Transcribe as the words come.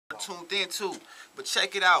tuned into. But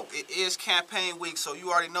check it out. It is campaign week, so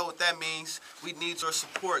you already know what that means. We need your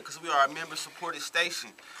support because we are a member-supported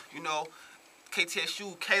station. You know,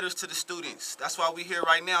 KTSU caters to the students. That's why we're here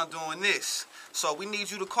right now doing this. So we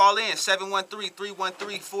need you to call in,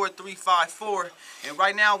 713-313-4354. And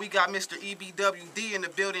right now we got Mr. EBWD in the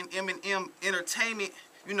building, M&M Entertainment.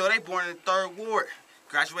 You know, they born in the 3rd Ward.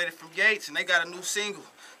 Graduated from Yates, and they got a new single.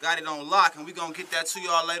 Got it on lock, and we're going to get that to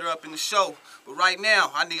y'all later up in the show. But right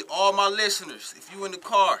now, I need all my listeners, if you in the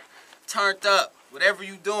car, turned up, whatever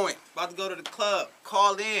you doing, about to go to the club,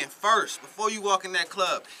 call in first before you walk in that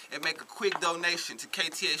club and make a quick donation to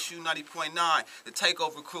KTSU 90.9, the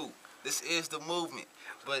Takeover Crew. This is the movement.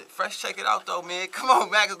 But Fresh, check it out though, man. Come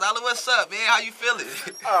on, Max Dollar, what's up, man? How you feeling?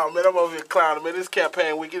 Oh, man, I'm over here clowning, man. This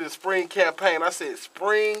campaign week, it is spring campaign. I said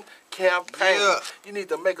spring campaign. Yeah. You need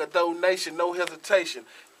to make a donation, no hesitation.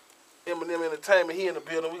 M&M Entertainment, he in the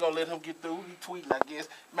building. We're going to let him get through. He tweeting, I guess.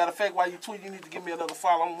 Matter of fact, while you tweet, you need to give me another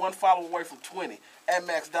follow. I'm one follow away from 20 at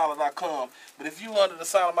maxdollar.com. But if you under the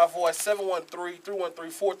sound of my voice,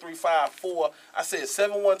 713-313-4354. I said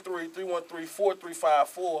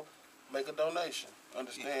 713-313-4354. Make a donation.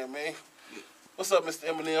 Understand, man? What's up, Mr.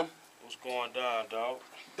 Eminem? What's going down, dog?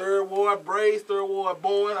 3rd Ward Braves, 3rd Ward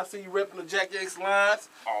Bowen. I see you repping the Jack X lines.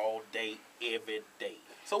 All day, every day.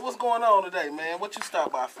 So what's going on today, man? What you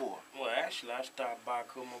stopped by for? Well, actually, I stopped by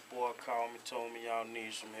because my boy called me, told me y'all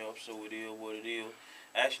need some help, so it is what it is.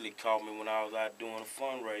 Actually called me when I was out doing a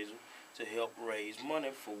fundraiser to help raise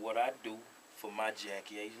money for what I do for my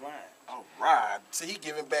Jackie H line. All right. See, he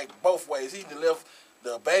giving back both ways. He left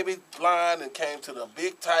the baby line and came to the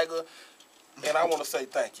big tiger. And I want to say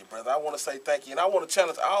thank you, brother. I want to say thank you. And I want to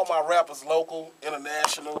challenge all my rappers, local,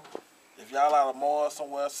 international. If y'all out of Mars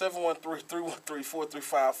somewhere,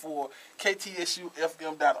 713-313-4354,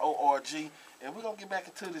 ktsufm.org. And we're going to get back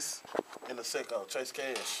into this in a second. Chase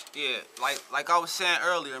Cash. Yeah, like I was saying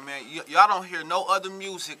earlier, man, y'all don't hear no other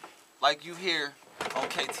music like you hear on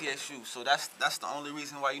KTSU. So that's the only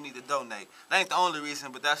reason why you need to donate. That ain't the only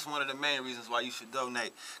reason, but that's one of the main reasons why you should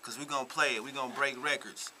donate. Because we're going to play it. We're going to break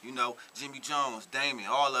records. You know, Jimmy Jones, Damien,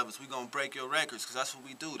 all of us, we're going to break your records because that's what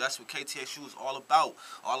we do. That's what KTSU is all about.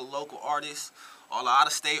 All the local artists, all the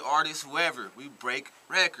out-of-state artists, whoever, we break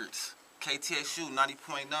records. KTSU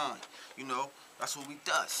 90.9. You know, that's what we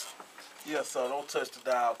does. Yeah, so don't touch the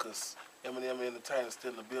dial because M&M Entertainment's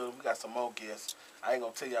still in the building. We got some more guests. I ain't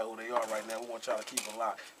going to tell y'all who they are right now. We want y'all to keep them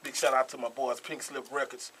locked. Big shout out to my boys, Pink Slip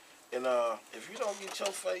Records. And if you don't get your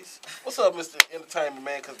face, what's up, Mr. Entertainment,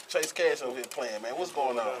 man? Because Chase Cash over here playing, man. What's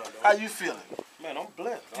going on? How you feeling? Man, I'm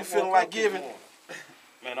blessed. You feeling like giving?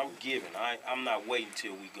 Man, I'm giving. I'm not waiting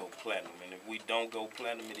till we go platinum. And if we don't go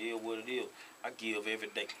platinum, it is what it is. I give every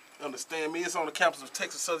day. Understand me? It's on the campus of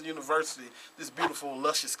Texas Southern University, this beautiful,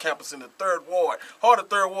 luscious campus in the 3rd Ward. Heart of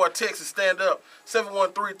 3rd Ward, Texas, stand up.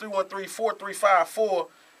 713-313-4354.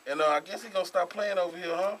 And I guess he's going to stop playing over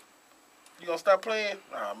here, huh? You going to stop playing?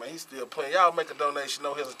 Nah, man, he's still playing. Y'all make a donation,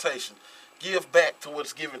 no hesitation. Give back to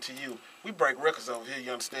what's given to you. We break records over here,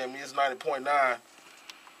 you understand me? It's 90.9.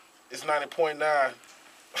 It's 90.9.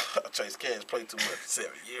 Chase Cash played too much.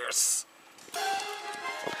 7 years.